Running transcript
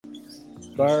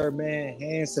Birdman,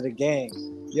 hands to the game.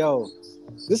 Yo,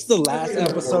 this is the last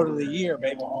episode of the year,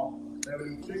 baby.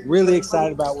 Really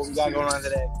excited about what we got going on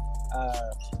today.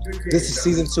 This is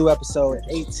season 2, episode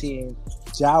 18.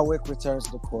 Ja Wick returns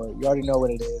to the court. You already know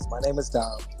what it is. My name is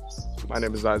Dom. My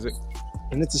name is Isaac.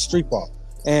 And it's a street ball.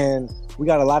 And we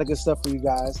got a lot of good stuff for you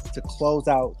guys to close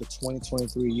out the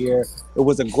 2023 year. It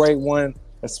was a great one,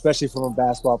 especially from a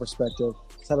basketball perspective.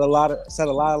 Set a lot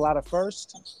of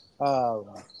first.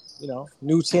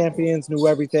 New champions, new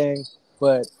everything.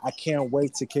 But I can't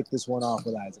wait to kick this one off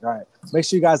with Isaac. All right. Make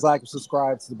sure you guys like and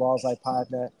subscribe to the Balls Like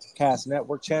Podcast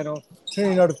Network channel. Turn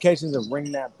your notifications and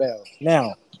ring that bell.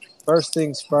 Now, first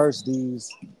things first,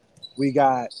 we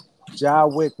got Ja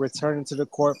Wick returning to the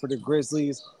court for the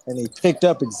Grizzlies, and he picked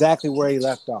up exactly where he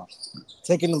left off,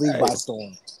 taking the league by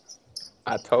storm.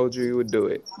 I told you he would do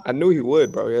it. I knew he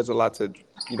would, bro. He has a lot to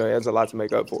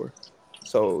make up for.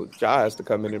 So Ja has to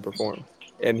come in and perform,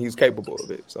 and he's capable of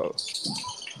it. So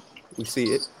we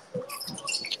see it.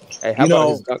 Hey, how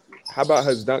about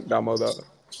his dunk, Damo, though?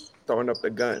 Throwing up the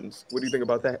guns. What do you think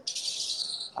about that?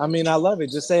 I mean, I love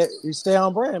it. Just say it, you stay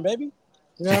on brand, baby.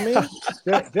 You know what I mean?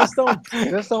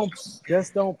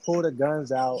 just don't pull the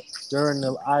guns out during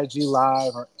the IG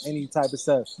live or any type of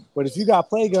stuff. But if you got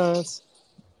play guns,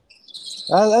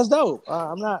 that's dope.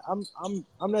 I'm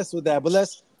messing with that. But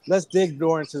let's dig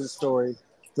more into the story.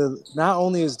 Not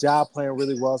only is Ja playing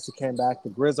really well since he came back, the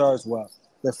Grizz are as well.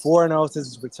 They're 4-0 since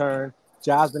his return.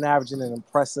 Ja's been averaging an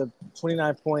impressive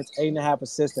 29 points, 8.5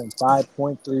 assists, and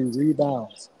 5.3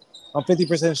 rebounds on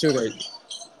 50% shooting.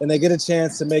 And they get a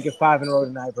chance to make it 5 in a row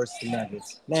tonight versus the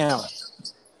Nuggets. Now,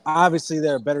 obviously,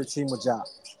 they're a better team with Ja,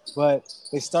 but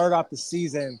they started off the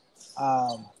season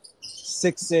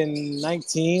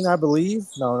 6-19, I believe.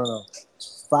 No,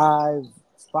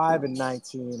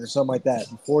 5-19 or something like that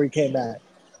before he came back.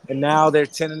 And now they're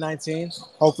 10-19,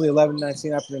 hopefully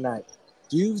 11-19 after tonight.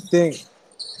 Do you think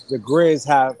the Grizz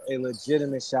have a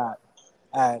legitimate shot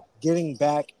at getting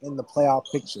back in the playoff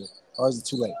picture, or is it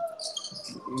too late?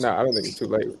 No, I don't think it's too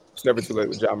late. It's never too late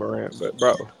with Ja Morant. But,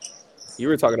 bro, you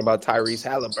were talking about Tyrese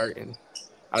Halliburton.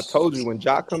 I told you when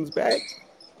Ja comes back,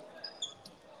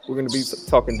 we're going to be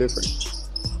talking different.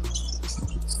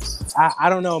 I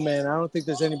don't know, man. I don't think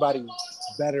there's anybody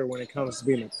better when it comes to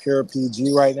being a pure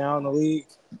PG right now in the league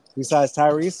besides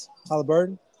Tyrese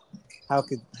Halliburton. How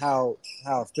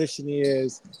efficient he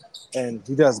is, and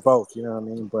he does both, you know what I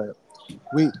mean? But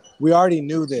we already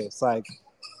knew this. Like,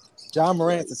 Ja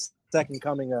Morant's the second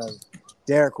coming of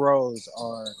Derrick Rose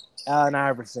or Allen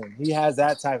Iverson. He has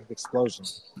that type of explosion.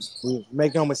 We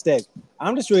make no mistake.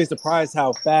 I'm just really surprised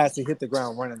how fast he hit the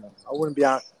ground running, though. I'm going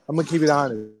to keep it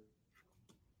honest.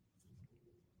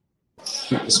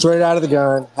 Straight out of the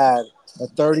gun, had a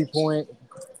 30-point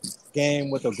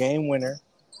game with a game winner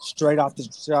straight off the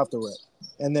rip.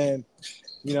 And then,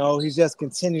 he's just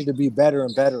continued to be better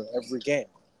and better every game.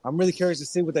 I'm really curious to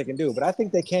see what they can do, but I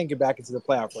think they can get back into the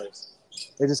playoff race.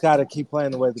 They just got to keep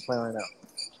playing the way they're playing right now.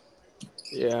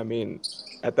 Yeah, I mean,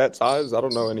 at that size, I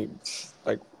don't know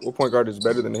what point guard is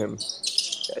better than him.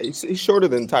 He's shorter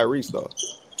than Tyrese, though.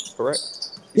 Correct?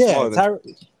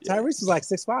 Tyrese is like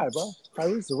 6'5", bro.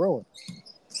 Tyrese is a ruin.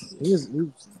 He's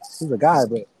a guy,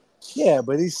 but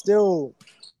he's still,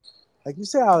 like you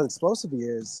said, how explosive he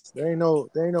is. There ain't no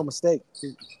mistake.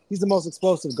 He's the most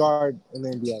explosive guard in the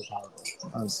NBA, probably,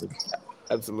 honestly.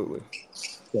 Absolutely.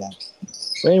 Yeah.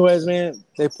 But anyways, man,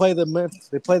 they play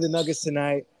the Nuggets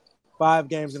tonight. 5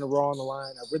 games in a row on the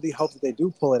line. I really hope that they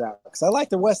do pull it out because I like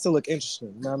the West to look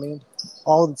interesting. You know what I mean?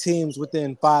 All the teams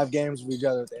within 5 games of each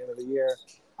other at the end of the year.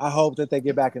 I hope that they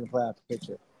get back in the playoff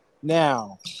picture.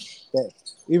 Now,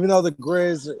 even though the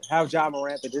Grizz have Ja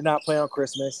Morant, they did not play on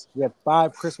Christmas. We had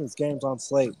 5 Christmas games on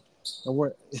slate, and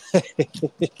we're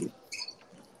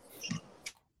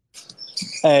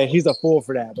hey, he's a fool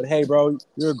for that. But hey, bro,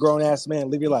 you're a grown ass man.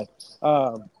 Live your life.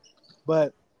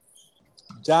 But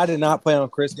Ja did not play on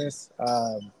Christmas.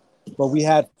 But we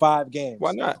had 5 games.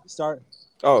 Why not?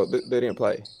 Oh, they didn't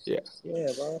play. Yeah. Yeah,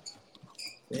 bro.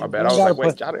 My bad. I was like,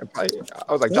 wait, Ja didn't play.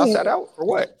 I was like, Ja sat out for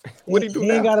what? What did he do now?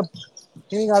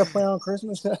 He ain't got to play on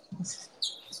Christmas. They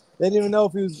didn't even know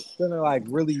if he was gonna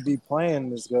really be playing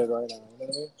this good right now. You know what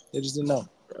I mean? They just didn't know.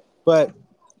 But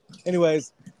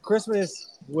anyways,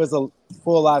 Christmas was full of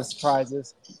a lot of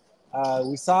surprises.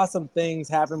 We saw some things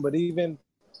happen, but even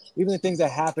the things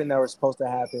that happened that were supposed to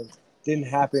happen didn't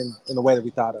happen in the way that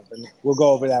we thought of. And we'll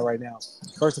go over that right now.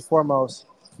 First and foremost,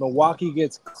 Milwaukee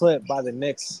gets clipped by the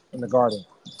Knicks in the Garden.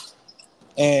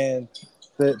 And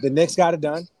the Knicks got it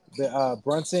done.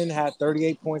 Brunson had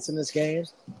 38 points in this game.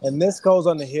 And this goes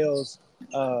on the heels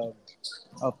of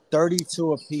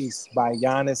 32 apiece by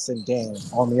Giannis and Dame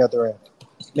on the other end.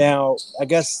 Now, I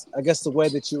guess the way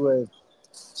that you would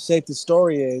shape the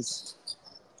story is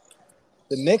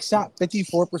the Knicks shot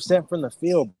 54% from the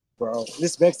field, bro.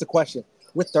 This begs the question: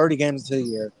 with 30 games into the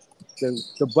year,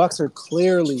 the Bucks are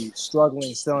clearly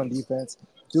struggling still on defense.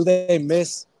 Do they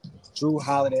miss Drew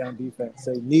Holiday on defense?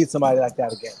 They need somebody like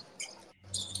that again.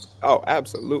 Oh,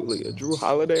 absolutely. A Drew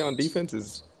Holiday on defense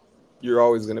is you're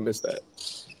always gonna miss that.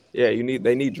 Yeah,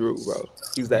 they need Drew, bro.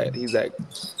 He's that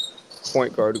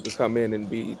point guard who could come in and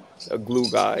be a glue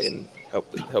guy and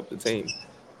help the team.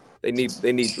 They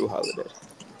need Drew Holiday.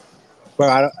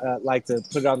 But I like to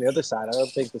put it on the other side. I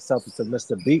don't think the Celtics have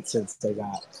missed a beat since they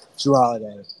got Drew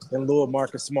Holiday in lieu of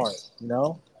Marcus Smart. You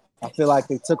know, I feel like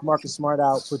they took Marcus Smart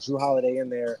out, put Drew Holiday in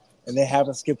there, and they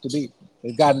haven't skipped a beat.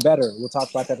 They've gotten better. We'll talk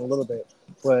about that in a little bit.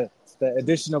 But the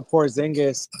addition of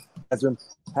Porzingis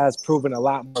has proven a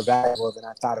lot more valuable than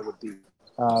I thought it would be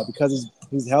because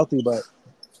he's healthy. But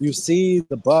you see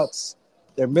the Bucks,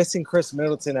 they're missing Chris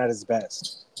Middleton at his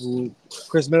best.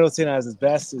 Chris Middleton at his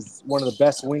best is one of the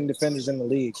best wing defenders in the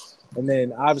league. And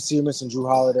then obviously you're missing Drew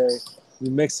Holiday.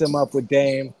 You mix him up with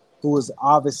Dame, who is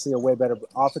obviously a way better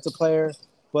offensive player.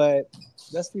 But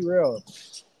let's be real.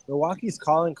 Milwaukee's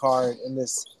calling card in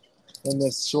this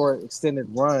short extended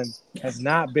run has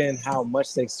not been how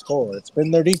much they score. It's been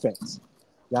their defense.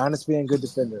 Giannis being a good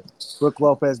defender. Brook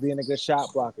Lopez being a good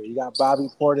shot blocker. You got Bobby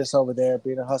Portis over there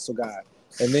being a hustle guy.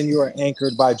 And then you are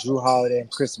anchored by Drew Holiday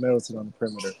and Chris Middleton on the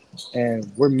perimeter.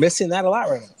 And we're missing that a lot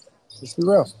right now. Let's be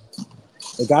real.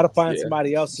 They got to find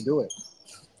somebody else to do it.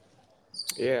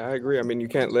 Yeah, I agree. I mean, you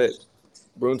can't let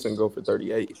Brunson go for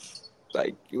 38.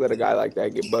 Like, you let a guy like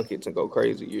that get buckets and go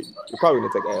crazy, you're probably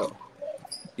going to take a L.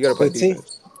 You got to play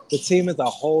defense. The team as a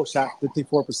whole shot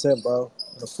 54%, bro,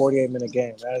 in a 48-minute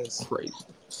game. That is crazy.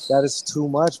 That is too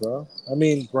much, bro. I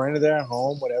mean, granted, they're at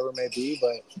home, whatever it may be,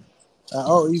 but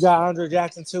you got Andre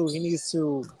Jackson too. He needs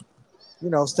to,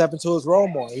 step into his role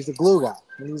more. He's a glue guy.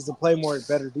 He needs to play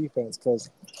better defense because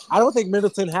I don't think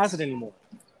Middleton has it anymore.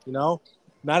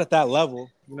 Not at that level.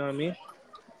 You know what I mean?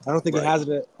 I don't think he has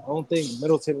it. I don't think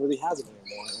Middleton really has it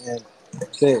anymore. And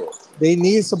they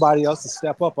need somebody else to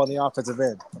step up on the offensive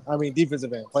end. I mean,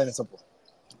 defensive end, plain and simple.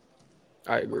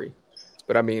 I agree.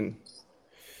 But, I mean,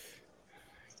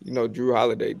 Drew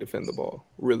Holiday defend the ball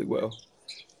really well.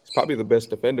 He's probably the best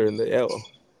defender in the L.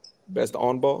 Best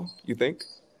on ball, you think?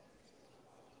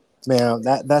 Man,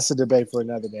 that's a debate for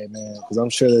another day, man, because I'm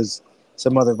sure there's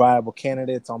some other viable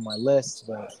candidates on my list,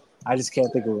 but I just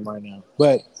can't think of them right now.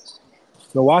 But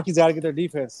Milwaukee's got to get their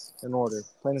defense in order,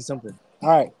 plain and simple. All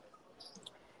right.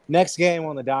 Next game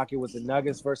on the docket was the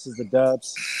Nuggets versus the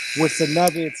Dubs, which the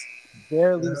Nuggets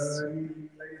barely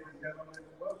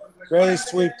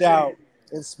sweeped out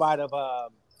in spite of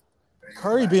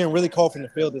Curry being really cold from the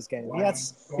field this game.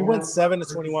 He went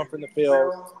 7-21 from the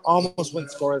field, almost went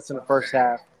scoreless in the first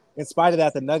half. In spite of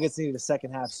that, the Nuggets needed a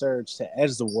second half surge to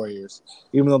edge the Warriors,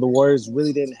 even though the Warriors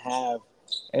really didn't have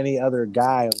any other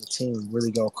guy on the team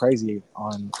really go crazy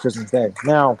on Christmas Day.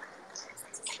 Now,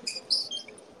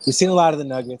 we've seen a lot of the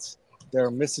Nuggets.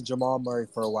 They're missing Jamal Murray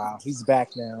for a while. He's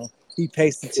back now. He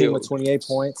paced the team with 28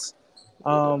 points.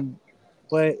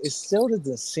 But it still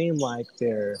doesn't seem like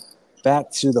they're back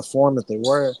to the form that they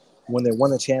were when they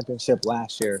won the championship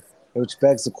last year, which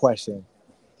begs the question,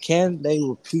 can they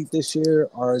repeat this year,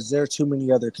 or is there too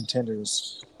many other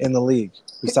contenders in the league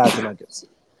besides the Nuggets?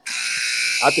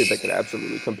 I think they could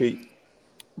absolutely compete.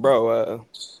 Bro,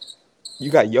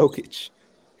 you got Jokic.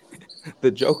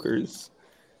 The Joker's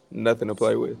nothing to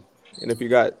play with. And if you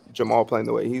got Jamal playing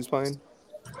the way he's playing,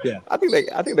 I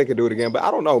think they could do it again. But I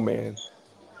don't know, man.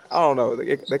 I don't know.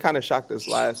 They kind of shocked us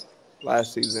last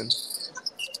season.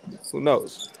 Who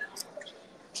knows?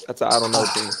 That's I don't know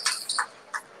team.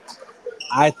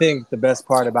 I think the best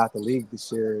part about the league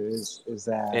this year is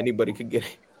that anybody could get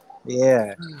it.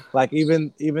 Yeah, like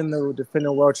even the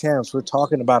defending world champs, we're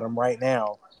talking about them right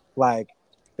now. Like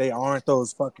they aren't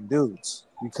those fucking dudes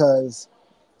because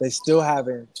they still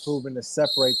haven't proven to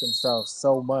separate themselves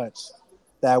so much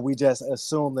that we just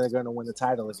assume they're going to win the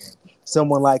title again.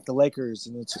 Someone like the Lakers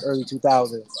in the early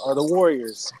 2000s or the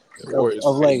Warriors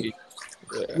of late.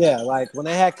 Yeah, like when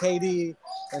they had KD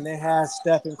and they had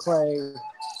Steph and Clay,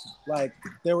 like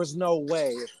there was no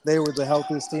way if they were the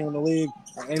healthiest team in the league,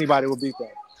 anybody would beat them.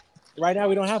 Right now,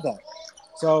 we don't have that.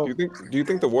 So, do you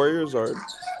think the Warriors are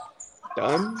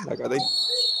done? Like, are they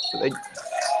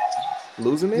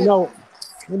losing it? You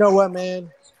know what, man?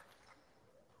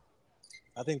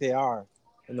 I think they are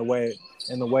in the way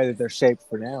that they're shaped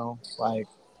for now. Like,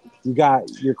 you got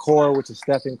your core, which is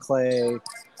Stephen Clay,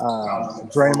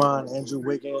 Draymond, Andrew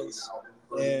Wiggins,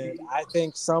 and I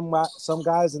think some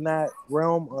guys in that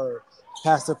realm are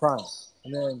past their prime.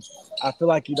 And then I feel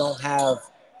like you don't have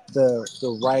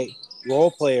the right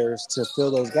role players to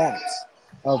fill those gaps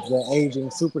of the aging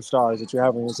superstars that you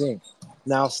have on your team.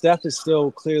 Now, Steph is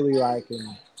still clearly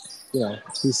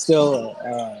he's still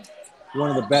one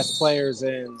of the best players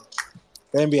in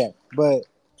the NBA. But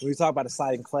when you talk about a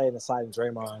sliding Clay and a sliding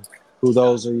Draymond, who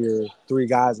those are your three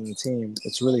guys on the team,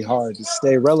 it's really hard to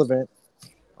stay relevant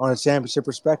on a championship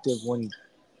perspective when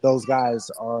those guys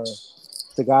are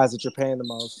the guys that you're paying the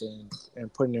most and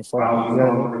putting in front of you. You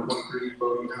know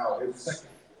what I mean?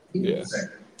 Yeah.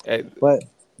 Hey, But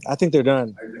I think they're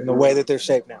done in the way that they're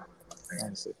shaped now,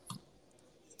 honestly.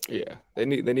 yeah. They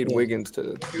need Yeah. Wiggins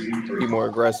to be more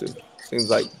aggressive. Seems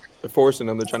like they're forcing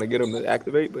them. They're trying to get him to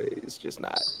activate, but it's just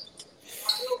not.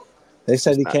 They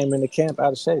said he Not. came into camp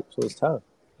out of shape, so it's tough,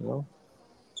 you know?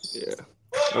 Yeah.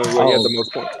 I mean, well, he had the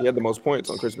most points. He had the most points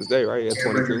on Christmas Day, right? He had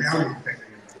 22.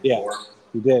 Yeah,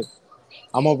 he did.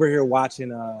 I'm over here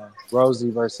watching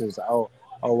Rosie versus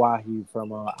Oahi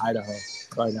from Idaho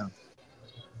right now.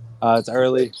 It's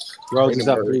early. Rosie's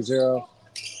up 3-0.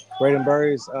 Braden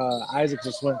Burries, Isaac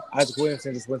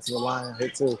Williamson just went to the line,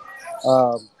 hit two.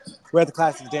 We're at the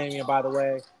Classic Damien, by the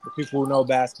way. For people who know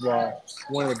basketball,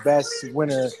 one of the best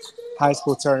winter high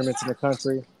school tournaments in the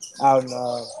country, out in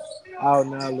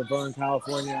Laverne,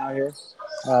 California, out here.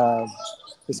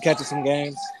 Just catching some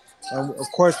games, and of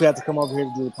course we have to come over here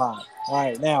to do the pod. All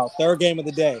right, now third game of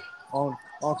the day on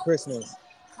Christmas.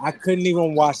 I couldn't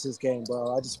even watch this game,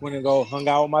 bro. I just went and hung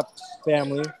out with my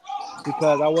family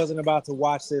because I wasn't about to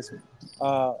watch this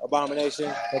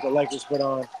abomination that the Lakers put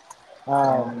on.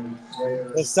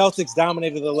 The Celtics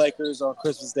dominated the Lakers on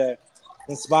Christmas Day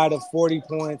in spite of 40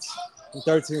 points and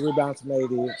 13 rebounds from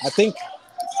AD. I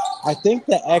think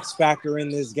the X factor in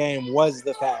this game was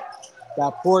the fact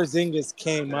that Porzingis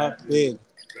came up big,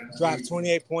 dropped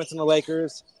 28 points on the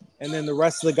Lakers, and then the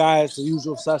rest of the guys, the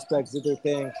usual suspects, did their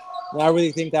thing. And I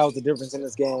really think that was the difference in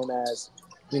this game as,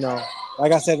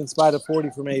 like I said, in spite of 40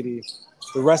 from AD,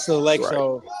 the rest of the Lake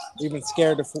Show even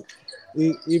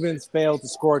failed to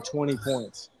score 20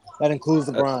 points. That includes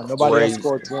LeBron. Nobody else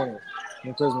scored 20 on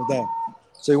Christmas Day.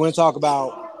 So you want to talk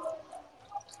about,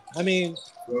 I'm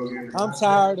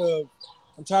tired of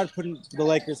putting the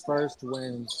Lakers first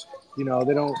when, they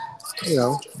don't,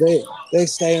 they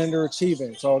stay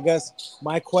underachieving. So I guess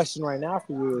my question right now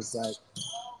for you is like,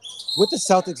 with the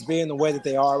Celtics being the way that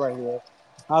they are right here,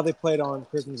 how they played on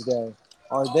Christmas Day,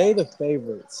 are they the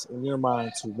favorites in your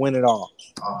mind to win it all?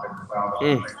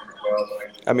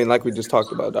 I mean, like we just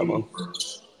talked about, Damo.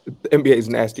 The NBA is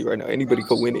nasty right now. Anybody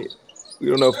could win it. We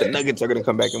don't know if the Nuggets are going to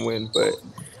come back and win, but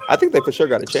I think they for sure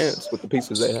got a chance with the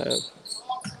pieces they have.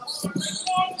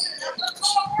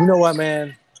 You know what,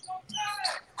 man?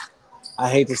 I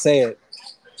hate to say it.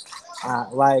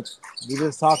 Like we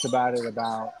just talked about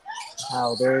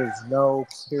how there is no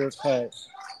clear-cut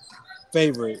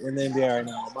favorite in the NBA right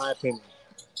now, in my opinion.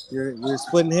 You're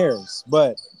splitting hairs.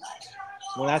 But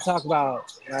when I think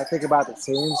about the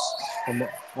teams from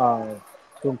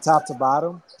top to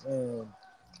bottom and,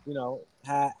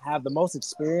 have the most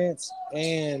experience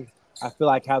and I feel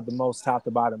like have the most top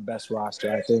to bottom best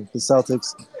roster. I think the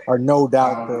Celtics are no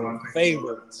doubt the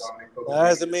favorites. That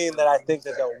doesn't mean that I think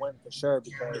that they'll win for sure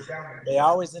because they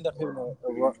always end up hitting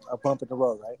a bump in the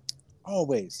road, right?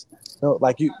 Always.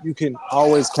 Like you can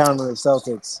always count on the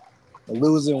Celtics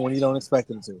losing when you don't expect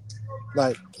them to.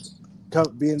 Like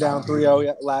being down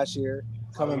 3-0 last year,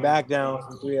 coming back down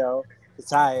from 3-0 to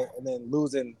tie it, and then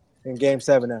losing in Game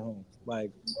 7 at home.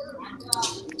 Like,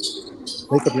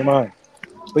 make up your mind.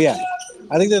 But yeah,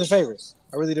 I think they're the favorites.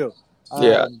 I really do.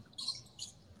 Yeah.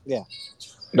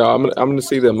 No, I'm gonna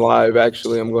see them live.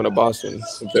 Actually, I'm going to Boston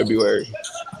in February.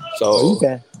 So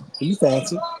you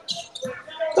fancy?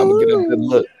 I'm gonna get a good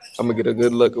look. I'm gonna get a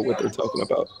good look at what they're talking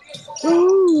about.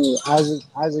 Ooh,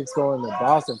 Isaac's going to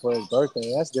Boston for his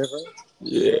birthday. That's different.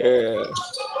 Yeah.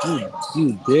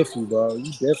 You different, bro.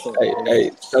 You different. Hey,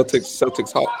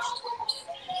 Celtics Hawks.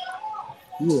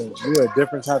 You a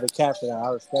different type of cat for that. I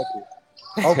respect it.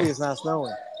 Hopefully it's not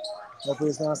snowing.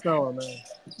 Man.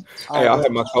 Hey, I'll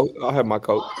have my coat.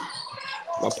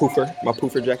 My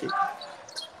poofer jacket.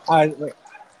 All right, look,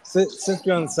 since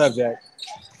we're on the subject,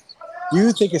 do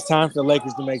you think it's time for the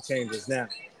Lakers to make changes now?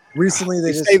 Recently,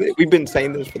 we've been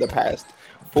saying this for the past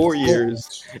 4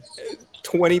 years,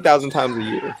 20,000 times a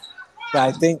year. But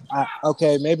I think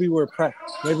maybe we're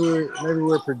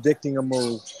predicting a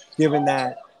move, given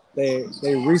that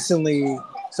they recently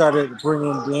started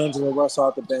bringing D'Angelo Russell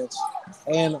off the bench,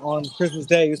 and on Christmas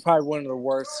Day, he was probably one of the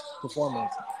worst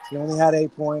performers. He only had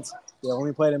 8 points. They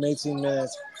only played him 18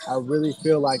 minutes. I really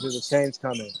feel like there's a change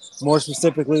coming, more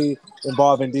specifically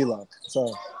involving D'Lo.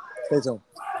 So, stay tuned.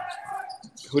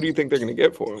 Who do you think they're going to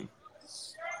get for him?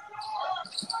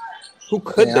 Who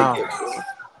could they Yeah, get for him?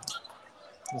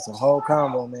 it's a whole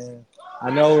combo, man. I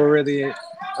know we're really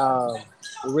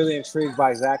intrigued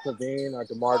by Zach LaVine or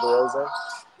DeMar DeRozan.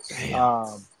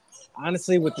 Damn.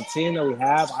 Honestly, with the team that we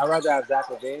have, I'd rather have Zach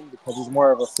LaVine because he's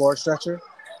more of a floor stretcher.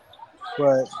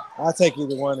 But I'll take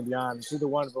either one, to be honest. Either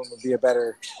one of them would be a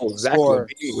better Oh, Zach scorer.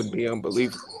 LaVine would be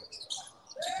unbelievable.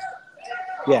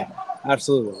 Yeah,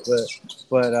 absolutely.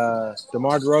 But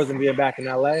DeMar DeRozan being back in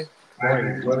LA,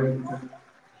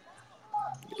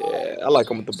 Yeah, I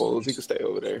like him with the Bulls. He could stay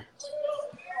over there.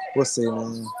 we'll see,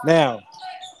 man. Now,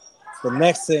 the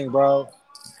next thing, bro,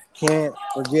 can't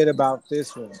forget about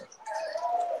this one.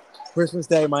 Christmas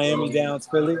Day, Miami downs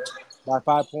Philly by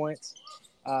 5 points.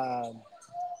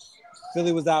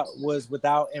 Philly was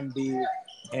without Embiid,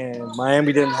 and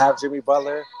Miami didn't have Jimmy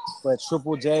Butler, but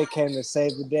Triple J came to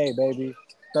save the day, baby.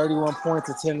 31 points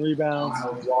and 10 rebounds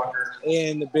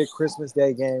in the big Christmas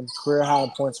Day game, career high in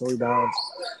points and rebounds.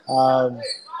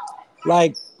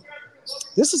 Like,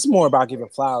 this is more about giving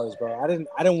flowers, bro. I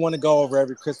didn't want to go over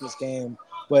every Christmas game,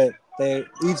 but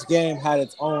each game had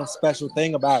its own special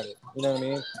thing about it. You know what I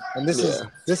mean? And this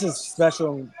is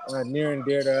special, near and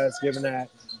dear to us, given that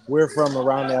we're from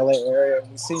around the LA area.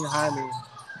 We've seen Jaime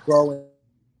grow in.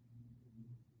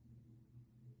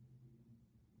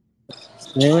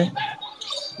 You hear me?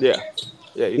 Yeah,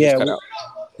 you just cut out.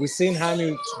 We've seen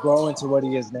Jaime grow into what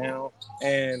he is now,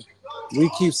 and we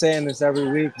keep saying this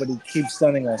every week, but he keeps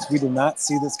stunning us. We did not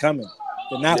see this coming.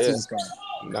 Did not see this coming.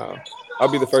 No, I'll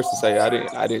be the first to say I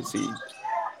didn't see.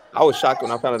 I was shocked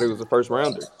when I found out he was a first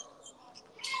rounder.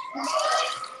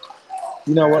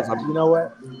 You know what?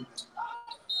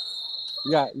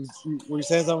 Were you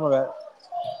saying something about?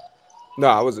 No,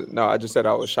 I wasn't. No, I just said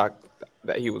I was shocked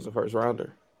that he was a first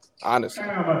rounder. Honestly,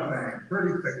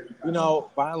 you know,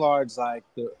 by and large, like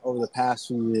over the past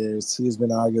few years, he's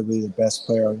been arguably the best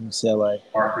player on UCLA.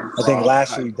 I think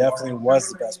last year he definitely was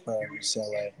the best player on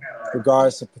UCLA,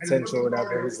 regardless of potential or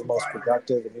whatever. He was the most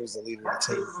productive, and he was the leader of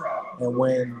the team. And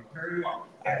when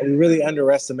we really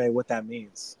underestimate what that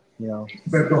means, you know,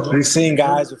 we've seen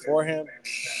guys before him.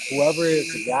 Whoever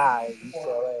is the guy at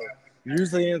UCLA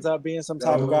usually ends up being some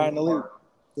type of guy in the league.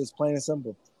 It's plain and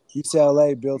simple.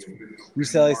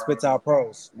 UCLA spits out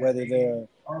pros, whether they're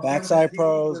backside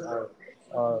pros or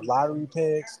lottery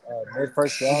picks or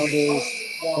mid-first rounders. They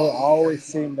always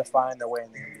seem to find their way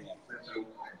in the NBA.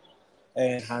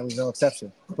 And Jaime's no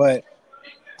exception. But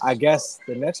I guess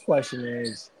the next question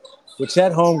is, with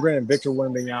Chet Holmgren and Victor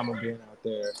Wembanyama being out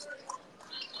there,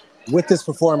 with this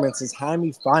performance, is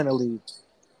Jaime finally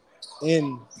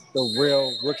in the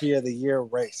real Rookie of the Year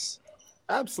race?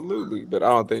 absolutely, but I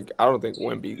don't think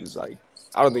Wemby is like.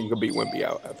 I don't think you can beat Wemby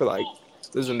out. I feel like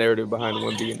there's a narrative behind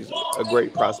Wemby, and he's a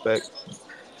great prospect.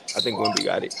 I think Wemby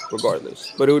got it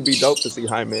regardless, but it would be dope to see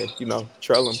Jaime,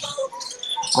 trail him.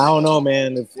 I don't know,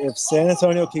 man. If San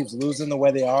Antonio keeps losing the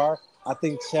way they are, I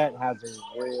think Chet has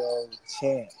a real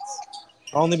chance.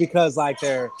 Only because like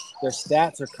their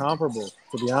stats are comparable,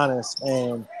 to be honest,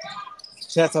 and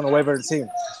Chet's on the way better team.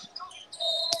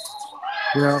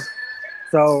 You know,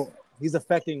 so he's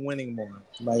affecting winning more.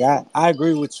 Like I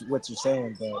agree with what you're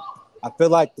saying, but I feel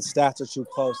like the stats are too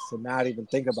close to not even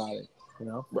think about it. You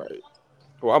know, Right.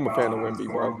 Well, I'm a fan of Wemby,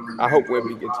 bro. I hope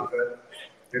Wemby gets it.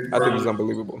 I think he's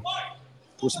unbelievable.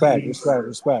 Respect.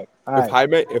 All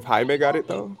right. If Jaime got it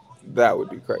though, that would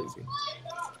be crazy.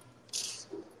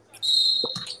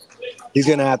 He's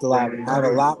gonna have to have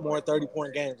a lot more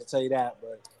 30-point games, I'll tell you that.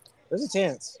 But there's a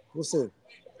chance. We'll see.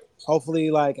 Hopefully,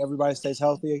 like everybody stays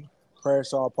healthy. Prayers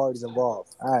to all parties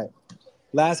involved. All right.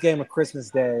 Last game of Christmas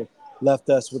Day left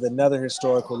us with another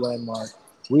historical landmark.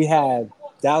 We had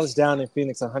Dallas down in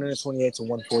Phoenix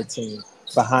 128-114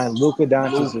 behind Luka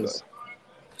Doncic's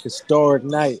historic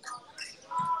night.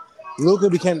 Luka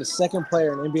became the second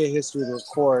player in NBA history to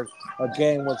record a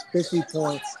game with 50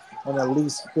 points and at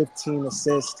least 15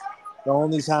 assists. The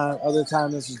only other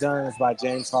time this was done is by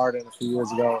James Harden a few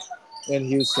years ago in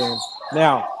Houston.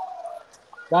 Now,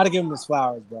 got to give him his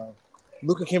flowers, bro.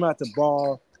 Luka came out to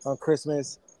ball on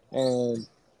Christmas, and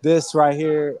this right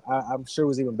here, I'm sure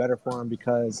was even better for him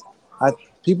because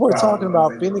people are talking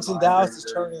about Phoenix and Dallas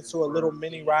has turned into a little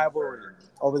mini rivalry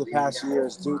over the past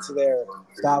years due to their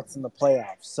bouts in the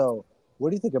playoffs. So, what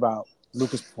do you think about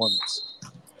Luka's performance?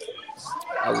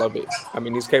 I love it. I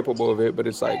mean, he's capable of it, but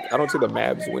it's like I don't see the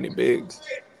Mavs winning big.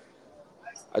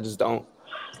 I just don't.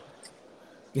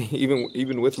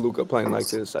 Even with Luka playing like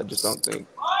this, I just don't think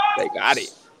they got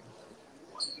it.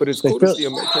 But it's cool to see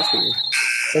him make history.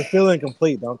 They feel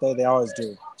incomplete, don't they? They always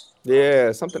do.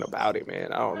 Yeah, something about it,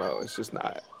 man. I don't know. It's just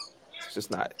not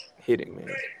hitting,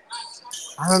 man.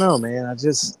 I don't know, man. I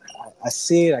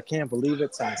see it. I can't believe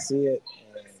it. So I see it.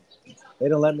 And they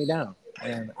don't let me down.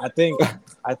 And I,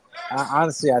 I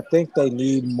honestly, I think they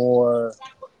need more.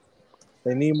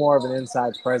 They need more of an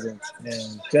inside presence.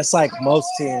 And just like most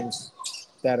teams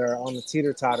that are on the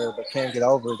teeter totter but can't get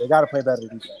over, they got to play better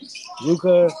defense.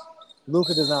 Luka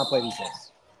does not play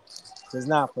defense. Does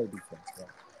not play defense, bro.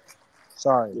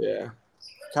 Sorry. Yeah,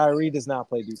 Kyrie does not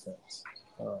play defense.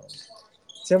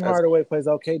 Tim that's Hardaway plays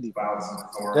okay defense.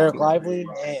 Derek Lively,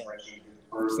 man.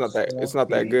 You it's know? not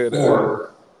that good.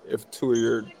 If two of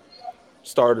your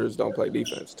starters don't play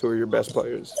defense, two of your best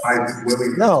players.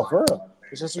 No, for real.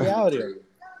 It's just reality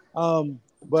of it.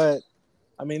 But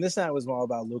I mean, this night was all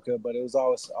about Luka, but it was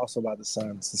always also about the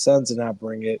Suns. The Suns did not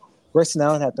bring it. Grayson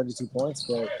Allen had 32 points,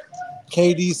 but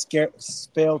KD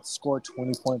failed to score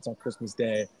 20 points on Christmas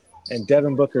Day, and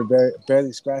Devin Booker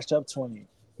barely scratched up 20.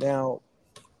 Now,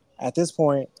 at this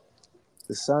point,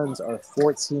 the Suns are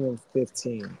 14 and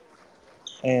 15,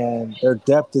 and their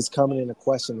depth is coming into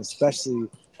question, especially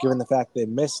given the fact they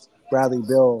missed Bradley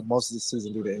Beal most of the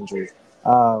season due to injury.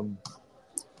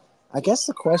 I guess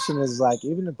the question is like,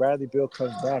 even if Bradley Beal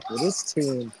comes back, will this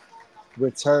team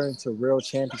return to real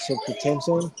championship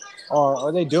contention, or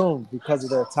are they doomed because of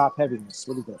their top heaviness?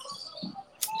 What do you think?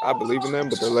 I believe in them,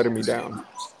 but they're letting me down.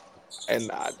 And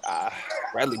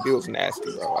Bradley Beal's nasty,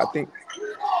 bro. I think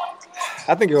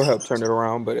he'll help turn it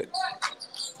around, but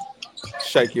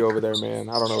shaky over there, man.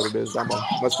 I don't know what it is, Damo.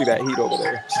 Must be that heat over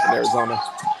there in Arizona.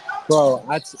 Bro,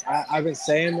 I've been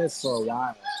saying this for a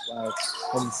while. Like,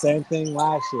 and the same thing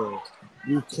last year.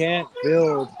 You can't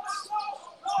build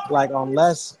like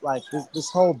unless like this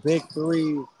whole big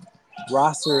three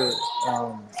roster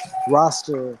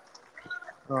roster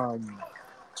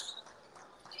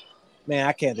man,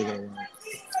 I can't think of it right.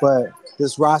 But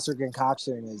this roster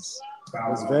concoction is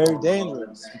very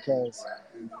dangerous because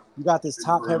you got this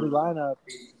top heavy lineup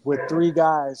with three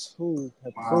guys who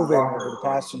have proven over the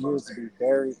past few years to be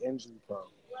very injury prone.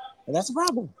 And that's a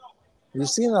problem. You've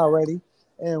seen it already.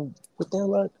 And with their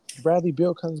luck, Bradley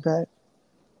Beal comes back,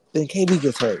 then KD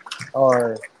gets hurt,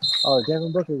 or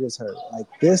Devin Booker gets hurt. Like,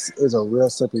 this is a real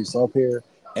slippery slope here,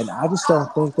 and I just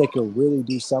don't think they could really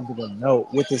do something of note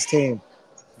with this team,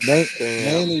 Damn.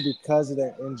 mainly because of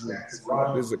their injuries.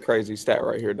 This is a crazy stat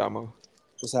right here, Damo.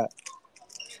 What's that?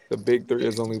 The big three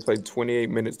has only played 28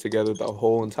 minutes together the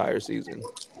whole entire season.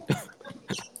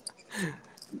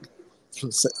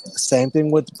 Same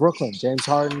thing with Brooklyn. James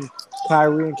Harden,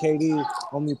 Kyrie, and KD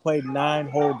only played 9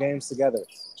 whole games together.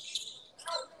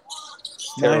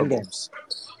 Terrible. 9 games.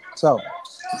 So,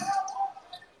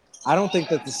 I don't think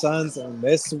that the Suns in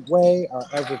this way are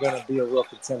ever going to be a real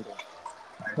contender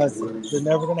because they're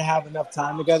never going to have enough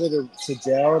time together to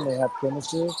gel and they have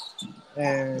chemistry.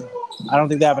 And I don't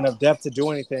think they have enough depth to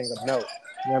do anything of note.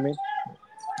 You know what I mean?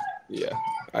 Yeah,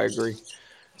 I agree.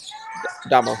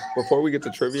 Damo, before we get to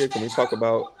trivia, can we talk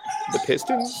about the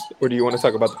Pistons? Or do you want to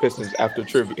talk about the Pistons after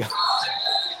trivia?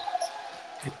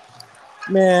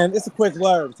 Man, it's a quick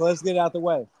blurb, so let's get it out the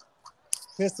way.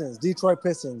 Detroit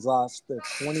Pistons lost their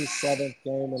 27th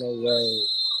game in a row,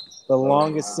 the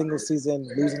longest single-season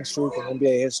losing streak in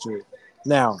NBA history.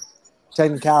 Now,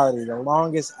 technicality, the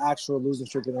longest actual losing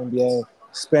streak in NBA,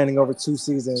 spanning over 2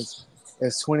 seasons,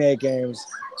 is 28 games,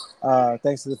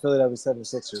 thanks to the Philadelphia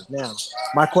 76ers. Now,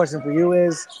 my question for you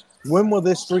is, when will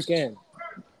this streak end?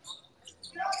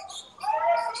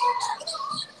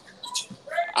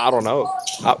 I don't know.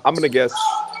 I'm going to guess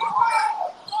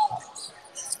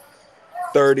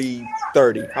 30. I'm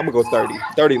going to go 30.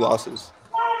 30 losses.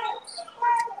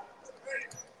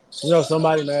 You know,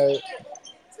 somebody made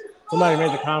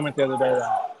the comment the other day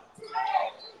that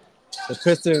the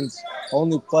Pistons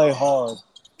only play hard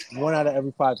 1 out of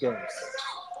every 5 games.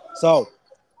 So,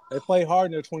 they play hard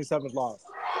in their 27th loss.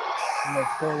 And their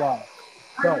 4 loss.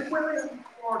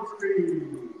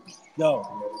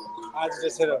 I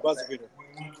just hit a buzzer beater.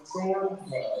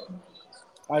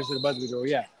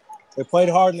 Yeah. They played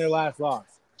hard in their last loss.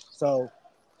 So,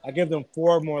 I give them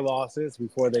 4 more losses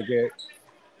before they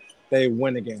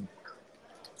win the game.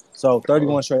 So,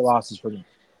 31 straight losses for me.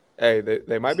 Hey,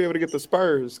 they might be able to get the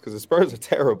Spurs because the Spurs are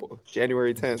terrible.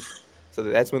 January 10th. So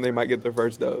that's when they might get their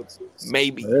first dub.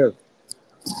 Maybe. We'll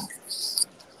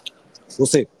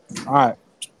see. All right.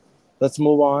 Let's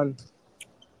move on.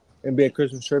 NBA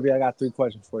Christmas trivia. I got 3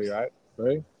 questions for you. All right.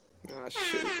 Ready? Ah,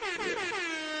 shit. Yeah.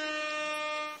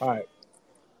 All right.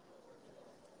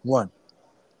 1.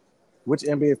 Which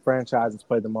NBA franchise has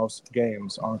played the most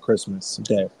games on Christmas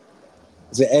Day?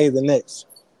 Is it A, the Knicks,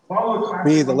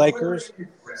 B, the Lakers,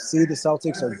 C, the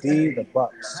Celtics, or D, the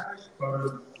Bucks?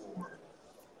 I'm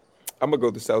going to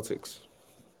go with the Celtics.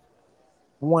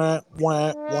 Wah,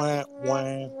 wah, wah,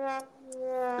 wah.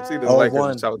 It's either the Oh, Lakers or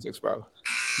one. Celtics, bro.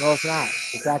 No, it's not.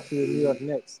 It's actually the New York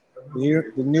Knicks.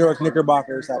 The New York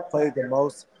Knickerbockers have played the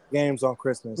most games on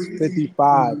Christmas.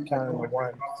 55, counting the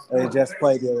one that they just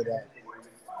played the other day.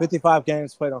 55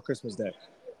 games played on Christmas Day.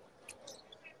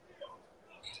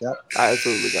 Yep. I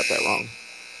absolutely got that wrong.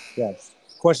 Yes.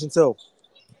 Question 2.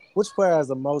 Which player has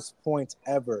the most points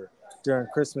ever during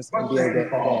Christmas NBA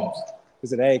games?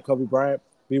 Is it A, Kobe Bryant,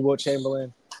 B, Wilt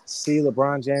Chamberlain, C,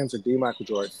 LeBron James, or D, Michael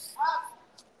Jordan?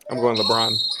 I'm going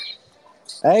LeBron.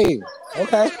 Hey,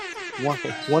 okay.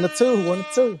 One or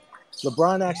two.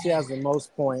 LeBron actually has the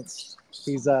most points.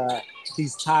 He's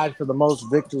tied for the most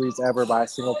victories ever by a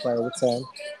single player with 10.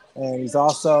 And he's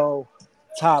also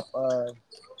top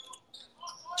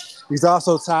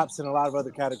tops in a lot of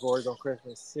other categories on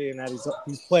Christmas, seeing that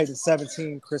he's played in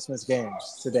 17 Christmas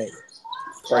games to date.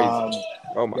 Crazy.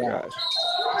 Oh my gosh.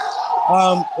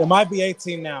 It might be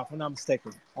 18 now, if I'm not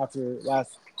mistaken, after the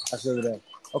other day.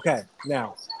 Okay,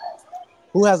 now,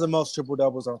 who has the most triple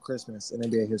doubles on Christmas in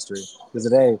NBA history? Is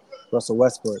it A, Russell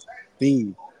Westbrook,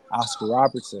 B, Oscar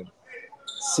Robertson,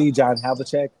 C, John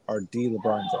Havlicek, or D,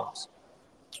 LeBron James?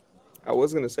 I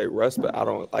was gonna say Russ, but I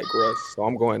don't like Russ, so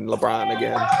I'm going LeBron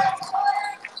again.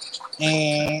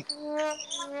 And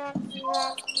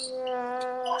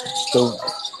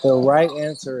the right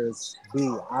answer is B,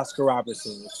 Oscar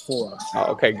Robertson with 4. Oh,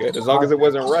 okay, good. As long as it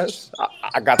wasn't Russ,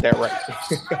 I got that right.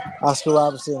 Oscar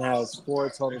Robertson has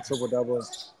 4 total triple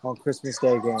doubles on Christmas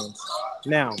Day games.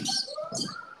 Now,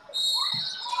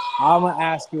 I'm gonna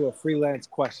ask you a freelance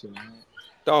question.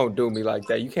 Don't do me like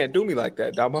that. You can't do me like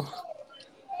that, Damo.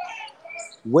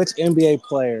 Which NBA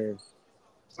player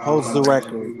holds the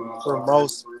record for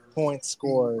most points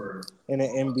scored in an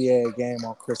NBA game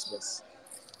on Christmas?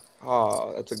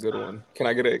 Oh, that's a good one. Can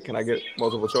I get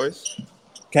multiple choice?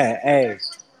 Okay, A,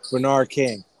 Bernard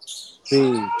King.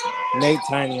 B, Nate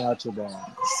Tiny Archibald.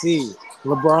 C,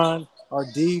 LeBron. Or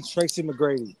D, Tracy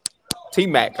McGrady.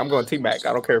 T-Mac. I'm going T-Mac.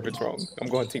 I don't care if it's wrong. I'm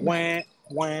going T-Mac.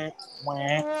 Wah,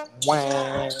 wah,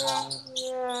 wah.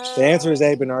 The answer is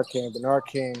A, Bernard King. Bernard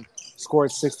King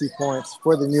scored 60 points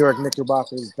for the New York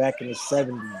Knickerbockers back in the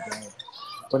 70s. Man.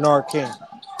 Bernard King.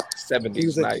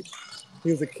 70s, night. He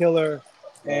was a killer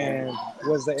and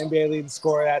was the NBA leading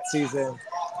scorer that season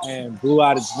and blew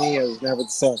out his knee. It was never the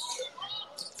same.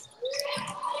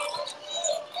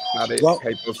 Now they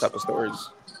hate those type of stories.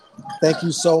 Thank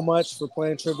you so much for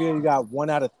playing trivia. You got 1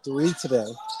 out of 3 today.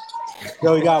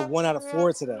 Yo, you got 1 out of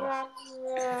 4 today.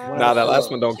 Nah, that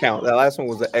last one don't count. That last one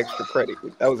was an extra credit.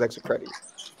 That was extra credit.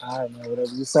 All right, man.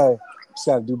 Whatever you say. Just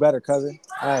got to do better, cousin.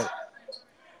 All right.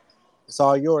 It's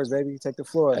all yours, baby. Take the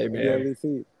floor. Hey, man. NBA Elite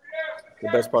Feed. The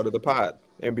best part of the pod,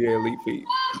 NBA Elite Feed.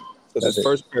 So this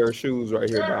first pair of shoes right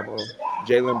here, Damo,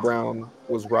 Jaylen Brown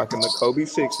was rocking the Kobe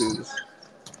 6s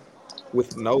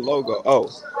with no logo. Oh,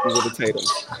 these are the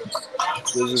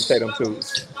Tatums. These are the Tatum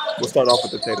 2s. We'll start off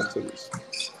with the Tatum 2s.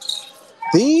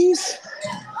 These,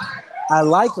 I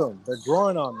like them. They're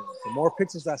growing on me. The more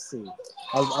pictures I see,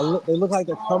 they look like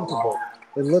they're comfortable.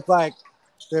 They look like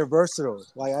they're versatile.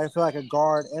 Like I feel like a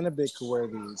guard and a big could wear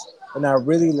these. And I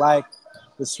really like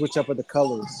the switch up of the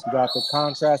colors. You got the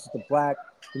contrast with the black,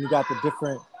 and you got the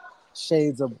different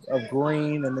shades of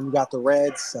green, and then you got the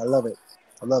reds. I love it.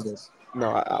 I love this. No,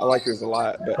 I like this a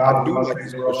lot, but I do like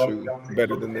this first shoe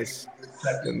better than this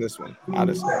one,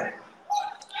 honestly.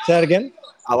 Say that again?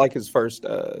 I like his first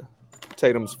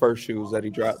Tatum's first shoes that he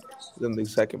dropped than the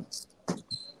second.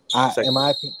 In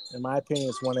my opinion,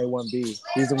 it's 1A, 1B.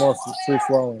 These are more free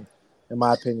flowing, in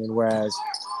my opinion. Whereas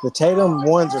the Tatum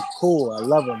ones are cool. I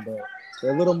love them, but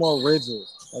they're a little more rigid.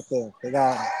 I think they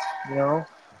got,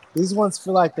 these ones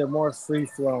feel like they're more free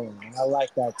flowing, and I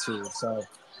like that too. So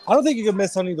I don't think you can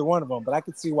miss on either one of them, but I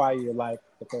can see why you like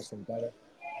the first one better.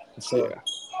 For sure.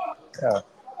 Yeah.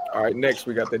 All right, next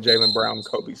we got the Jaylen Brown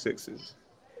Kobe 6s.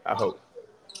 I hope.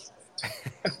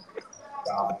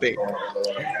 I think.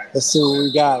 Let's see what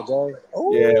we got, Jay.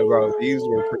 Ooh. Yeah, bro. These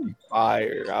were pretty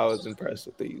fire. I was impressed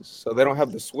with these. So they don't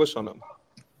have the swoosh on them.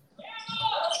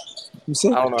 You see?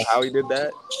 I don't know how he did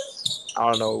that.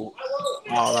 I don't know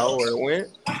where it went.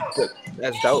 But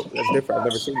that's dope. That's different. I've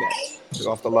never seen that. Took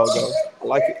off the logo. I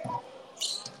like it.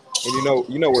 And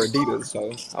you know we're Adidas,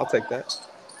 so I'll take that.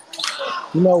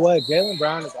 You know what? Jaylen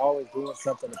Brown is always doing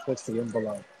something to push the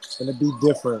envelope and to be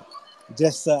different.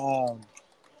 Just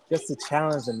to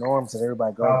challenge the norms that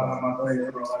everybody goes by.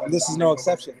 And this is no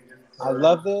exception. I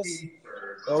love this.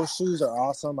 Those shoes are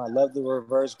awesome. I love the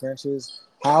reverse Grinches.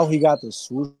 How he got the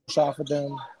swoosh off of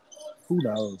them, who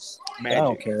knows? I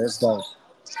don't care. It's dope.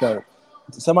 It's dope.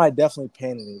 Somebody definitely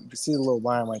painted it. You can see the little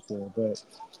line right there. But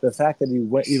the fact that he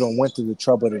even went through the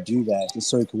trouble to do that just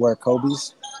so he could wear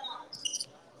Kobe's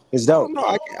is I dope. don't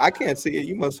know. I can't see it.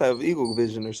 You must have eagle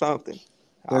vision or something.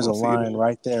 I There's a don't see it. line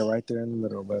right there in the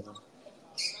middle, brother.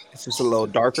 It's just a little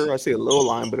darker. I see a little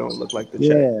line, but it don't look like the check.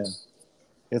 Yeah,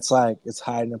 it's like it's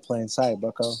hiding in plain sight,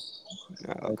 Bucko.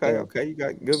 Right Okay, there. okay. You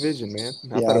got good vision, man.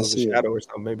 I Yeah, thought I it was a see it. shadow or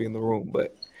something, maybe in the room.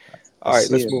 But I all right,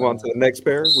 see let's it, move on to man. the next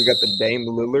pair. We got the Dame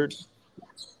Lillard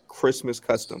Christmas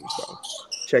customs, bro.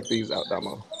 Check these out,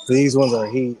 Damo. These ones are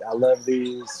heat. I love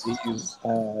these. These,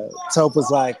 Taupe was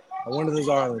like, I wonder if those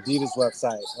are on the Adidas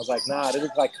website. I was like, nah, they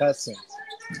look like customs.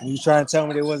 And you trying to tell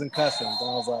me they wasn't customs? And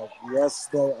I was like, yes,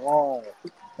 they are.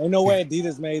 Ain't no way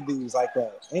Adidas made these like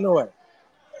that. Ain't no way.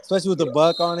 Especially with the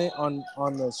buck on it, on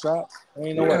the strap.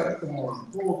 Ain't no way. yeah,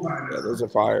 yeah, those are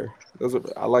fire. Those are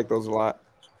I like those a lot.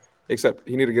 Except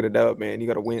you need to get a dub, man. You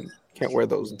got to win. Can't wear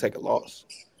those and take a loss.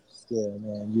 Yeah,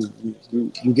 man.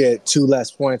 You get 2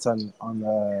 less points on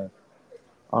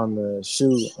the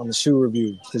shoe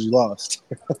review because you lost.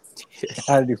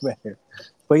 Gotta do better.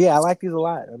 But yeah, I like these a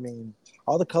lot. I mean,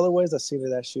 all the colorways I've seen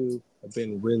of that shoe have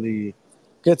been really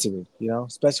good to me. You know,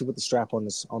 especially with the strap on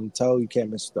the toe, you can't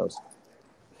miss those.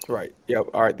 Right. Yep.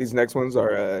 All right. These next ones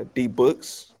are D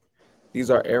Books. These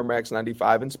are Air Max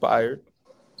 95 inspired.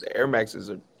 The Air Maxes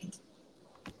are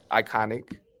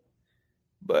iconic,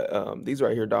 but these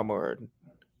right here, Damo are.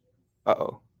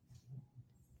 Uh-oh.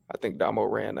 I think Damo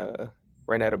ran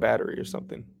out of battery or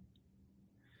something.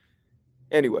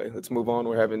 Anyway, let's move on.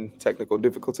 We're having technical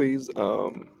difficulties.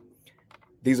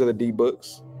 These are the D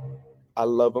Books. I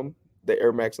love them. The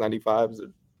Air Max 95 is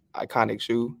an iconic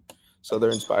shoe, so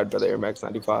they're inspired by the Air Max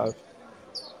 95.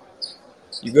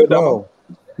 You good, Damo? Bro,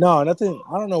 no, nothing.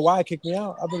 I don't know why it kicked me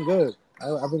out. I've been good.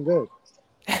 I've been good.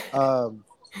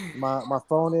 My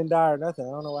phone didn't die or nothing.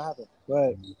 I don't know what happened,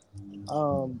 but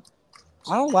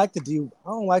I don't like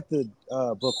the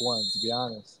book ones, to be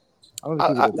honest. I'm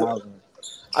gonna keep it I, 1,000.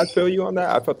 I feel you on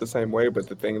that. I felt the same way, but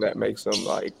the thing that makes them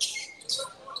like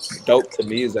dope to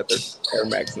me is that they're Air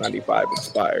Max 95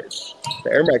 inspired.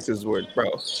 The Air Maxes were,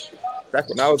 bro, back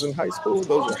when I was in high school,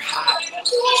 those were hot.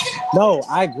 No,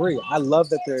 I agree. I love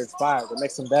that they're inspired. It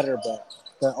makes them better, but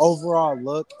the overall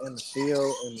look and the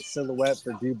feel and the silhouette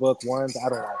for D Book ones, I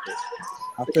don't like it.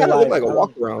 I They feel kind of look like like a I don't.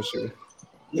 walk around shoe.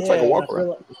 Looks like a Yeah, and walk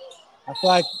around. I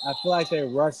feel like they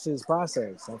rushed his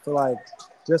process. I feel like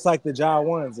just like the Ja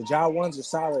ones. The Ja ones are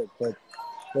solid, but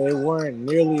they weren't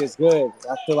nearly as good.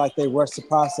 I feel like they rushed the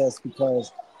process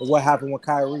because of what happened with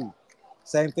Kyrie.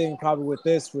 Same thing probably with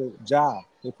this with Ja.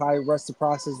 They probably rushed the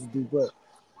process to do good.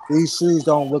 These shoes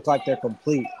don't look like they're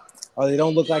complete, or they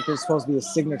don't look like they're supposed to be a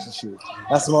signature shoe.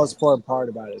 That's the most important part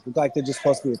about it. They look like they're just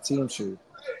supposed to be a team shoe,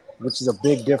 which is a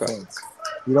big Okay. difference.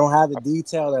 You don't have the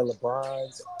detail that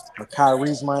LeBron's or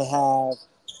Kyrie's might have,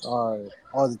 or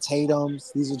the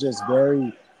Tatum's. These are just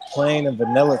very plain and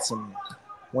vanilla to me.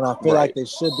 When I feel like Right. they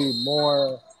should be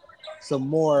some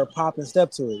more pop and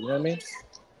step to it. You know what I mean?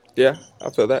 Yeah, I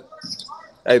feel that.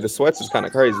 Hey, the sweats is kind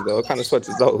of crazy though. What kind of sweats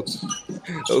is those?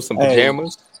 Those some Hey,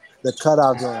 pajamas? the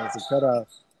cutout joints, the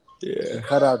Yeah.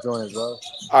 cutout joints, bro.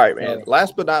 All right, man. So,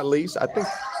 Last but not least, I think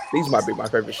these might be my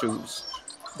favorite shoes.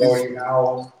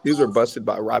 These were busted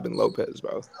by Robin Lopez,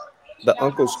 bro. The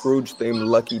Uncle Scrooge themed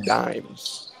Lucky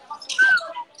Dimes.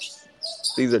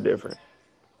 These are different.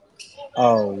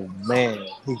 oh man,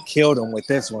 he killed him with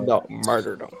this one. No,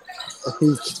 murdered them.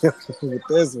 He killed him with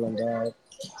this one, dog.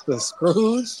 The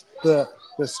Scrooge, the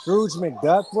Scrooge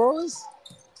McDuck bros,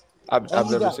 and I've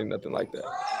never seen nothing like that.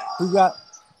 he got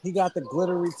he got the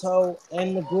glittery toe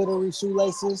and the glittery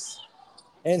shoelaces,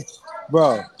 and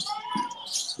bro,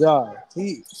 dog,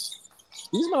 these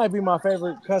might be my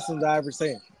favorite customs I ever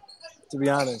seen. To be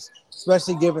honest,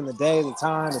 especially given the day, the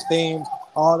time, the theme,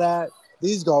 all that.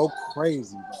 These go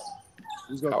crazy, bro.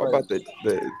 These go How crazy.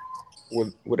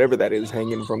 about whatever that is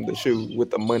hanging from the shoe with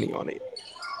the money on it?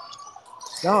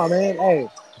 No, man. Hey,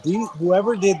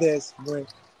 whoever did this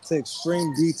went to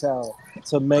extreme detail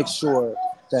to make sure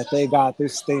that they got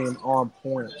this thing on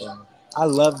point, bro. I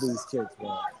love these kids,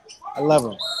 bro. I love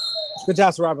them. Good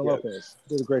job to Robin Yeah. Lopez.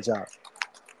 Did a great job.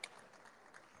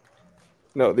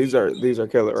 No, these are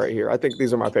killer right here. I think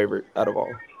these are my favorite out of all.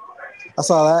 I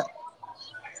saw that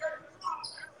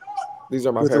These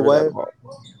are my with the favorite out wave. of all.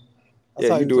 I Yeah,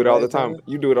 saw you you with do the it all the wave, time. man.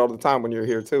 You do it all the time when you're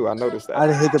here too. I noticed I that.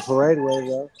 didn't hit the parade wave,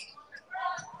 though.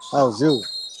 That was you.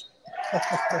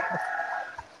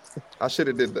 I should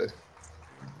have did the.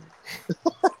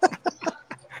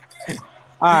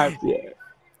 All right. Yeah,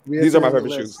 We these are my entering the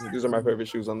favorite shoes. list. These are my favorite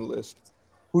shoes on the list.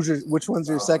 Which one's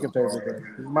your second favorite?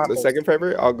 Then? My The favorite. second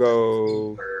favorite, I'll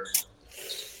go.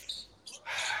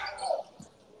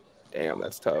 Damn,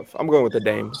 that's tough. I'm going with the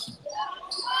Dame.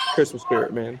 Christmas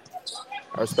spirit, man.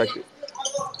 I respect it.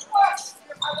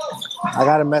 I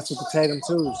gotta mess with the Tatum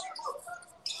twos.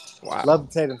 Wow. Love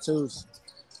the Tatum twos.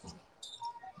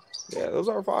 Yeah, those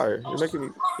are fire. You're making me.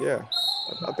 Yeah,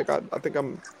 I think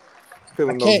I'm I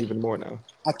feeling those can't. even more now.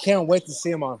 I can't wait to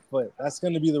see them on foot. That's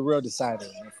going to be the real decider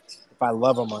if I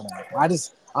love them or not.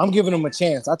 I'm giving them a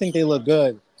chance. I think they look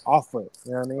good off foot.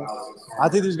 You know what I mean? I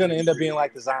think there's going to end up being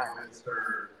like the Zions.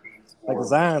 Like the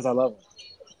Zions, I love them.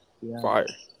 Yeah. Fire.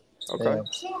 Okay, Yeah.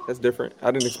 that's different.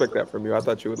 I didn't expect that from you. I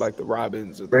thought you would like the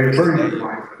Robins or the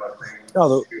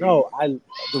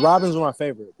The Robins were my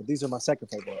favorite, but these are my second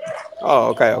favorite. Oh,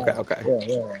 okay. Yeah.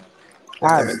 All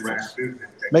That right. makes sense.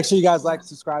 Make sure you guys like and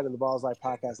subscribe to the Balls Like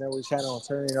Podcast Network channel and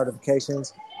turn on your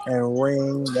notifications and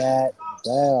ring that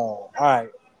bell. All right.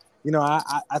 You know,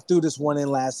 I threw this one in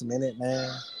last minute, man.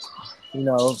 You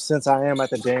know, since I am at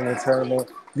the Damian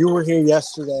tournament, you were here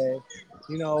yesterday.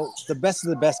 You know, the best of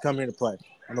the best come here to play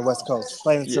on the West Coast.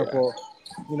 Plain and simple.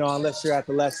 You know, unless you're at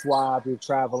the Les Schwab, you're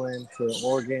traveling to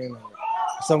Oregon.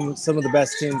 Some of the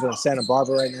best teams are in Santa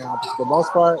Barbara right now. But for the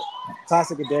most part,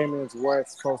 Classic Academia is where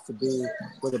it's supposed to be,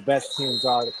 where the best teams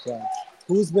are to play.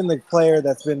 Who's been the player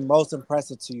that's been most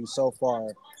impressive to you so far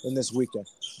in this weekend?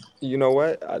 You know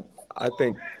what? I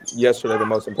think yesterday the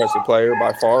most impressive player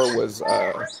by far was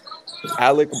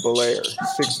Alec Belair,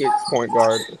 6'6" point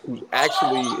guard, who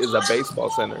actually is a baseball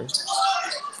center.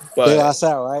 De La But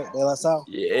Salle, right? De La Salle?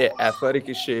 yeah, athletic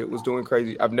as shit, was doing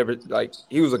crazy.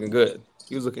 He was looking good.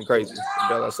 He was looking crazy,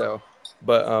 De La Salle.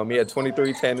 But he had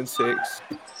 23, 10, and 6.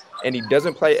 And he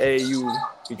doesn't play AAU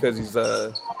because he's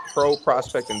a pro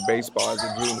prospect in baseball as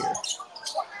a junior.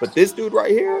 But this dude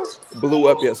right here blew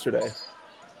up yesterday.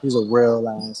 He's a real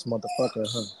ass motherfucker,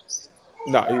 huh?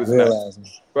 No, he was real nuts.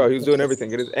 Bro, he was doing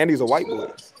everything. And he's a white boy.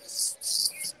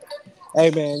 Hey,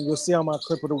 man, you'll see on my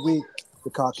clip of the week, the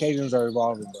Caucasians are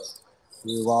evolving, bro.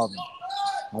 They're evolving.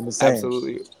 I'm just saying.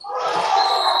 Absolutely.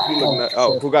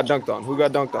 Who got dunked on? Who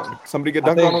got dunked on? Somebody get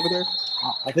dunked on over there?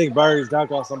 I think Bird's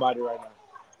dunked on somebody right now.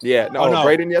 Yeah. No.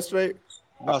 Braden yesterday?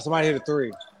 No, somebody hit a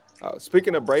three.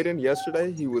 Speaking of Braden,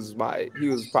 yesterday, he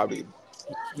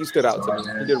stood out to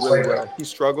me. He did really well. He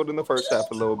struggled in the first half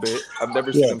a little bit. I've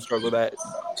never seen him struggle that.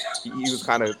 He was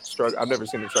kind of struggling. I've never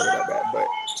seen him struggle that bad, but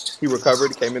he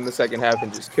recovered, came in the second half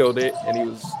and just killed it. And he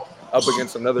was up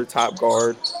against another top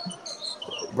guard.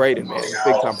 Braden, man,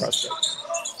 big time prospect.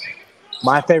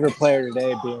 My favorite player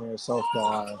today being here so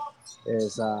far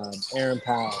is Aaron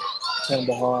Powell,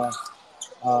 Kemba Hall,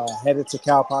 headed to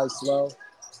Cal Poly Slow.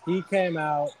 He came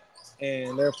out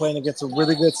and they're playing against a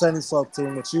really good Sunny Slope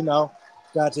team, which you know.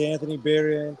 Got to Anthony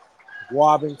Bearden,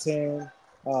 Wabbington,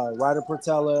 Ryder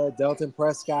Portella, Delton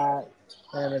Prescott,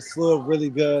 and a slew of really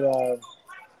good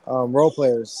role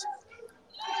players.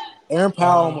 Aaron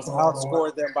Powell almost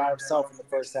outscored them by himself in the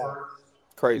first half.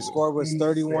 Crazy. The score was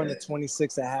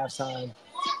 31-26 at halftime.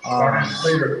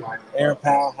 Aaron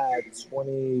Powell had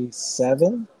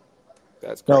 27.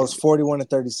 That's crazy. No, it was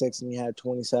 41-36, and he had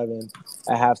 27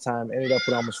 at halftime. Ended up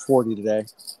with almost 40 today.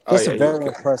 It's a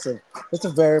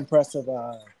very impressive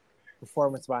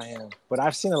performance by him. But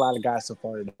I've seen a lot of guys so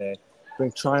far today.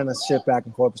 Been trying to shift back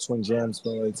and forth between gyms.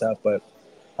 Been really tough. But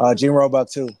Gene Roebuck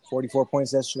too, 44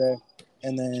 points yesterday,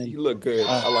 and then he looked good.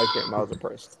 I like him. I was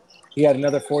impressed. He had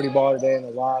another 40 ball today in the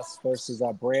loss versus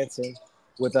Branson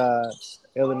with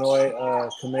Illinois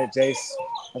commit Jace.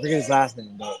 I forget his last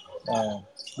name, but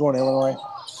going to Illinois.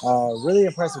 Really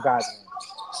impressive guys.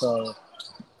 So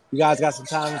you guys got some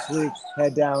time this week.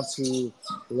 Head down to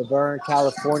Laverne,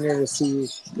 California to see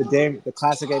the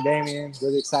Classic at Damien.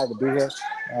 Really excited to be here.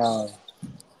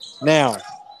 Now,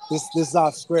 this is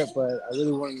off script, but I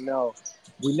really want to know.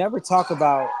 We never talk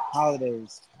about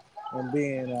holidays and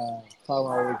being talking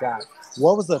about what we got.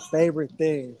 What was the favorite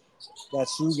thing that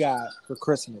you got for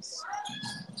Christmas?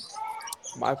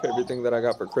 My favorite thing that I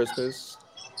got for Christmas,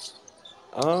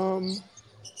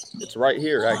 it's right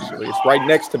here actually. It's right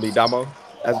next to me, Damo.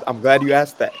 I'm glad you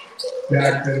asked that.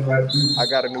 I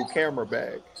got a new camera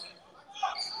bag,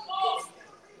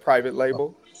 private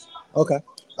label. Okay.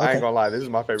 I ain't gonna lie, this is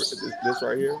my favorite. This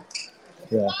right here.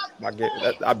 Yeah.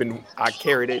 I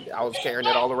carried it. I was carrying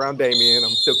it all around Damien. I'm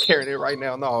still carrying it right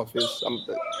now in the office.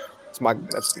 That's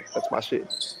my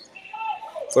shit.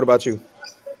 What about you?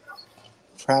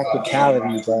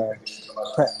 Practicality, bro.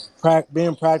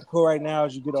 Being practical right now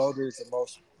as you get older is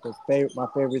my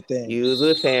favorite thing. You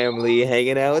the family,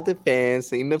 hanging out with the fans,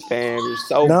 seeing the fans. You're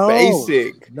so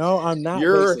basic. No, I'm not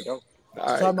basic.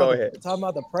 All right, go ahead. I'm talking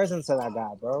about the presents that I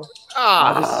got, bro.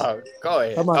 Go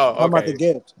ahead. I'm talking about the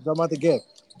gift. I'm talking about the gift.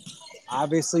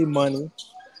 Obviously, money.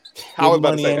 I was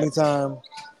about money to say anytime.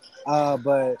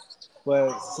 But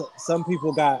some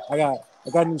people I got I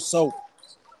got new soap.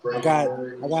 I got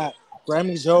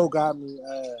Grammy Joe got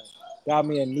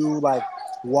me a new like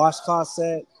washcloth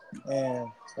set and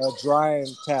a drying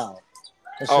towel.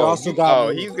 And she also got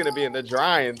me he's gonna be in the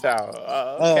drying towel.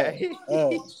 uh, Okay.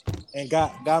 uh, and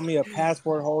got me a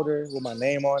passport holder with my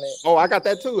name on it. Oh, I got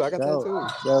that too. That was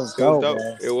It was dope, dope.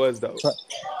 man. It was dope.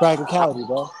 Practicality,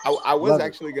 bro. I was Love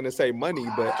actually gonna say money,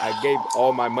 but I gave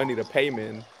all my money to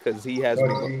Payman because he has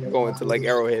me going to Lake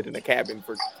Arrowhead in a cabin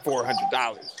for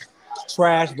 $400.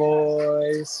 Trash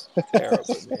boys.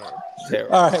 Terrible, man.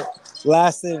 Terrible. All right.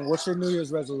 Last thing. What's your New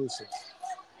Year's resolution?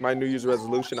 My New Year's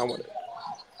resolution, I want to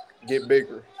get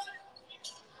bigger.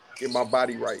 Get my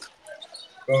body right.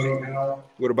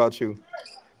 What about you?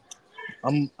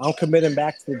 I'm committing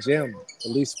back to the gym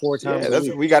at least 4 times a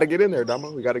week. We got to get in there,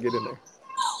 Damo. We got to get in there.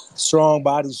 Strong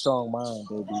body, strong mind,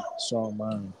 baby. Strong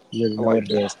mind. You already know like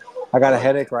what it is. I got a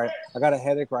headache right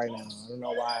now. I don't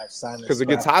know why I've signed this. Because it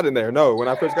gets hot in there. No, when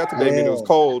I first got to Baby, it was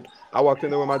cold. I walked in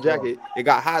there with my jacket. It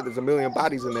got hot. There's a million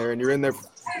bodies in there, and you're in there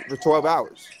for 12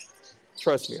 hours.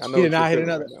 Trust me. I know. He did not hit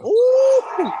another. Right.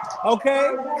 Ooh.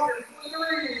 Okay.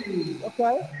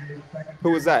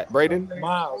 Who was that? Braden?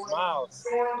 Miles.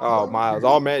 Oh, Miles.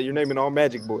 You're naming all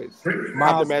Magic boys.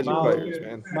 Not the Magic players,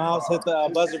 man. Miles hit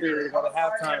the buzzer beater to go to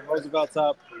halftime. Roosevelt's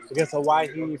up against Hawaii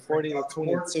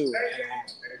 40-22.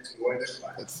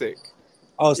 That's sick.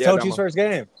 Oh, it's Tochi's first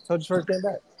game. Tochi's first game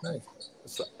back.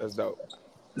 Nice. That's dope.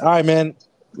 All right, man.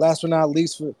 Last but not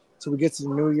least, till we get to the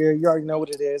new year, you already know what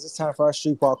it is. It's time for our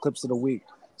street ball clips of the week.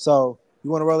 So, you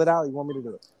want to roll it out? Or you want me to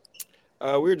do it?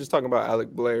 We were just talking about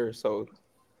Alec Blair, so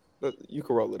you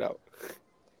can roll it out.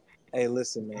 Hey,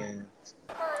 listen, man.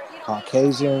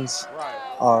 Caucasians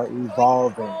are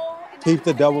evolving. Keep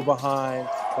the double behind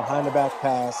the back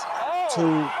pass to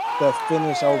the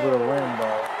finish over the rim,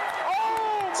 bro.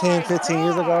 10, 15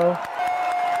 years ago,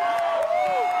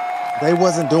 they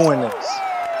wasn't doing this.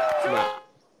 No.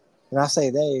 And I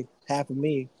say they, half of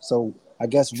me, so I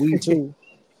guess we too.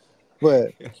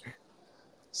 But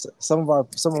some of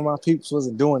my peeps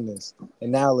wasn't doing this,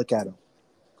 and now look at them.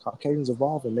 Caucasians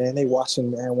evolving, man. They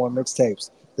watching and one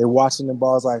mixtapes. They watching the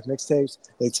Balls Life mixtapes.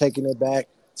 They taking it back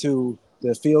to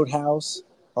the field house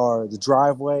or the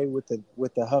driveway with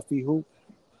the Huffy hoop,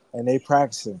 and they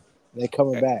practicing. They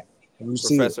coming back, and you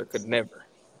see Professor could never.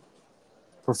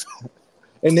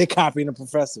 And they copying the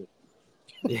professor.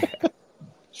 Yeah.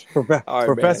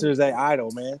 Professor is a idol,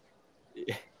 man.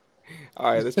 Yeah.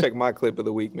 All right, let's check my clip of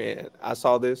the week, man. I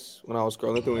saw this when I was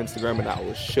scrolling through Instagram, and I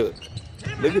was shook.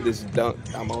 Look at this dunk,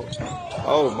 Damo.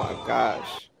 Oh my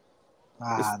gosh.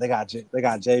 They got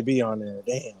JB on there.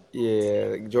 Damn.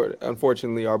 Yeah,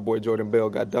 unfortunately, our boy Jordan Bell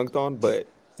got dunked on, but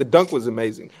the dunk was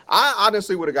amazing. I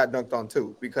honestly would have got dunked on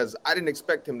too because I didn't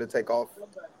expect him to take off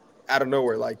out of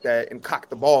nowhere like that and cock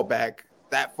the ball back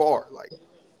that far. Like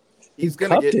he's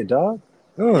gonna get it, dog.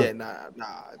 Yeah,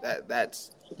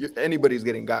 that's anybody's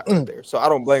getting got right there. So I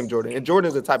don't blame Jordan. And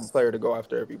Jordan's the type of player to go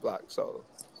after every block. So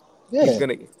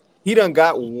he done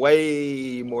got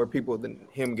way more people than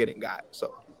him getting got.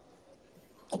 So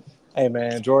hey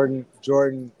man,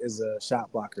 Jordan is a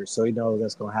shot blocker, so he knows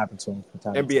that's gonna happen to him from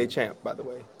time NBA to time. champ, by the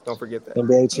way. Don't forget that.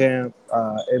 NBA champ,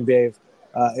 NBA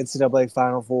NCAA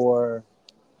Final Four,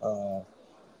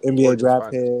 NBA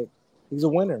draft pick. He's a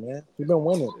winner, man. He's been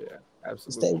winning. Yeah,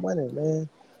 absolutely. Stay winning, man.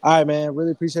 All right, man.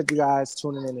 Really appreciate you guys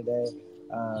tuning in today.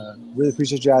 Really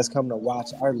appreciate you guys coming to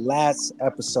watch our last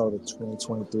episode of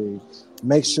 2023.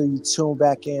 Make sure you tune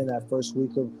back in that first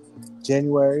week of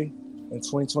January. In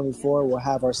 2024, we'll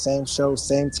have our same show,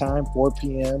 same time, 4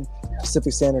 p.m.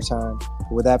 Pacific Standard Time.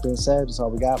 But with that being said, that's all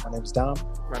we got. My name is Dom.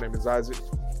 My name is Isaac.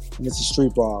 And this is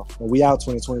Street Ball. And we out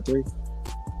 2023.